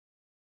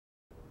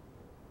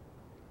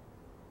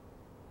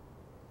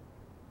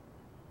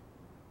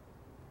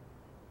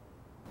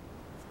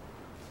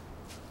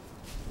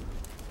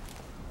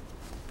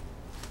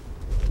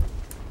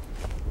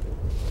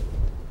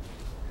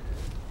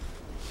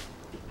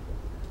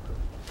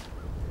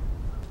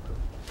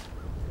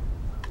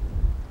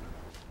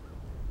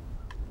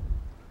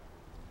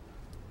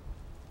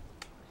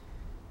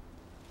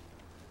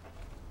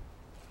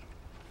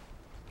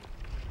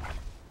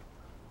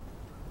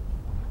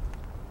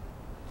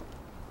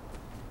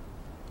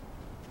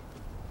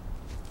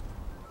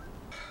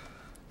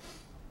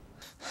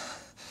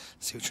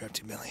too, Trap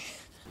to Billy.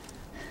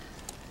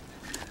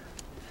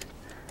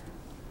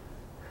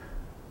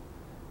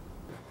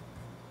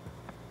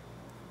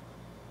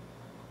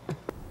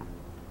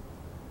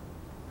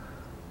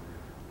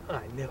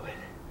 I knew it.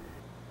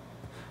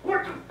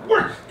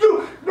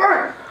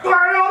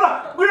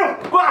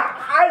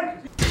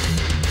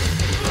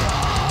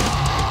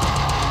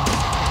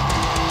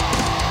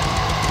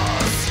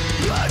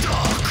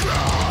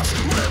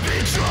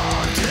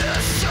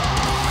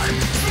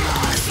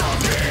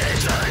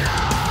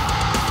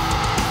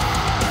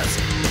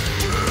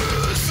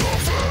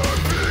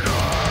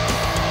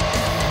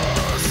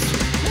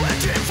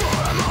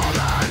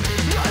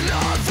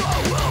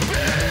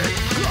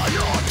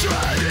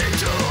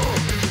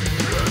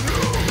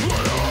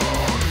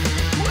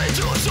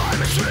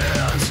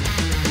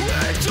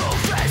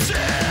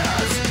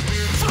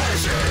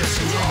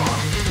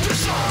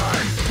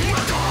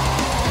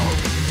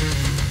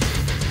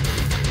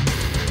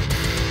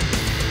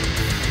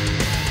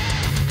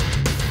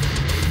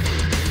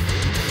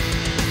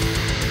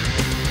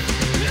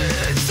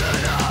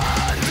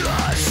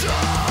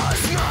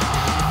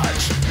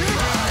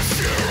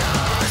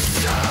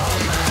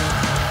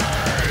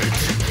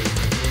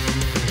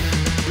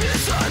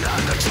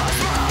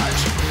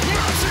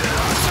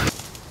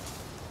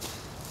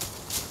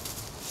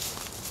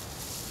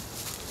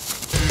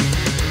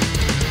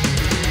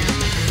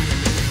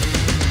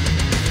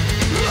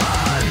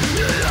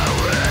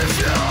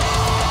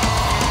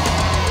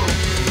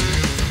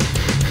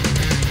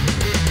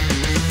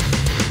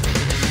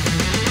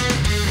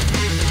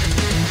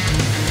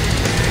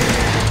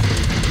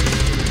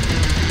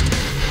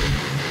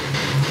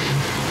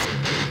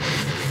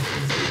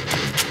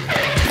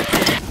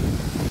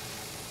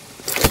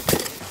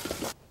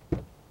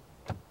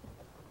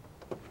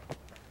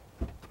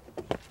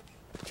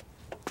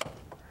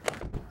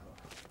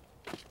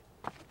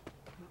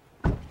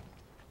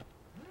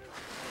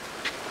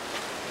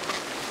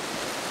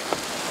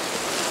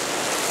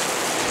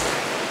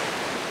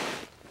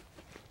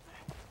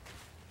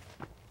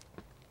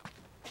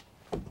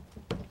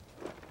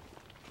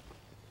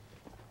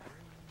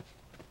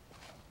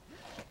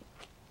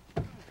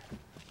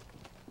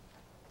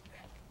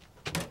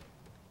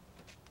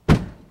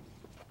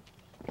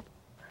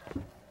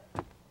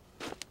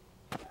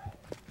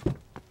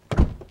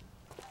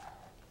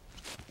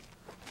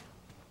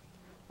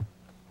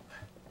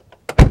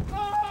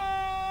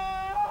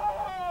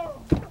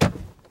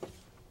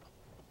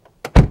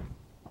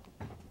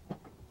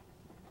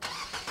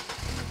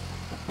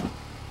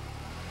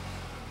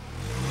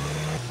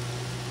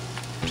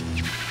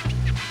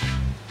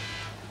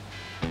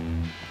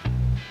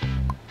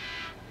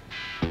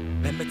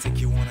 Let me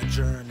take you on a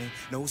journey.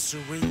 No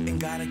siree, ain't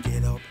gotta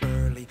get up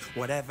early.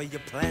 Whatever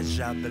your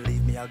pleasure,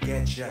 believe me, I'll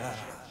get ya.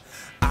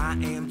 I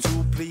am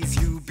to please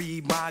you,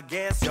 be my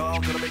guest.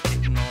 Y'all gonna be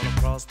hitting all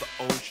across the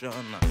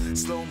ocean.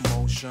 Slow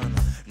motion,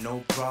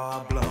 no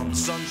problem.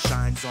 Sun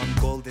shines on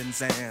golden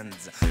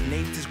sands.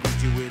 Natives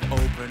greet you with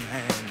open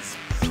hands.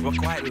 We're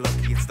quite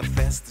lucky, it's the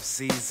festive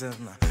season.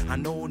 I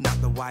know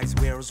not the wise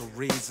wares or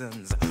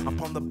reasons.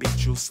 Upon the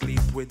beach you'll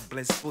sleep with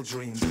blissful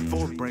dreams.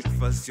 For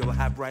breakfast you'll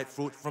have ripe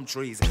fruit from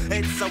trees.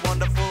 It's a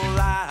wonderful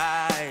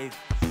life.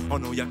 Oh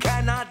no, you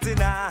cannot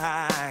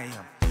deny.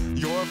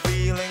 You're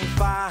feeling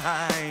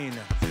fine.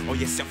 Oh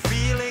yes, you're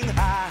feeling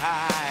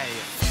high.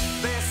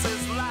 This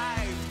is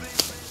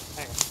life.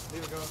 Hey,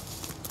 here we go.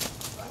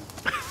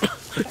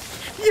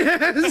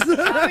 Yes!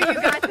 Oh,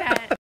 you got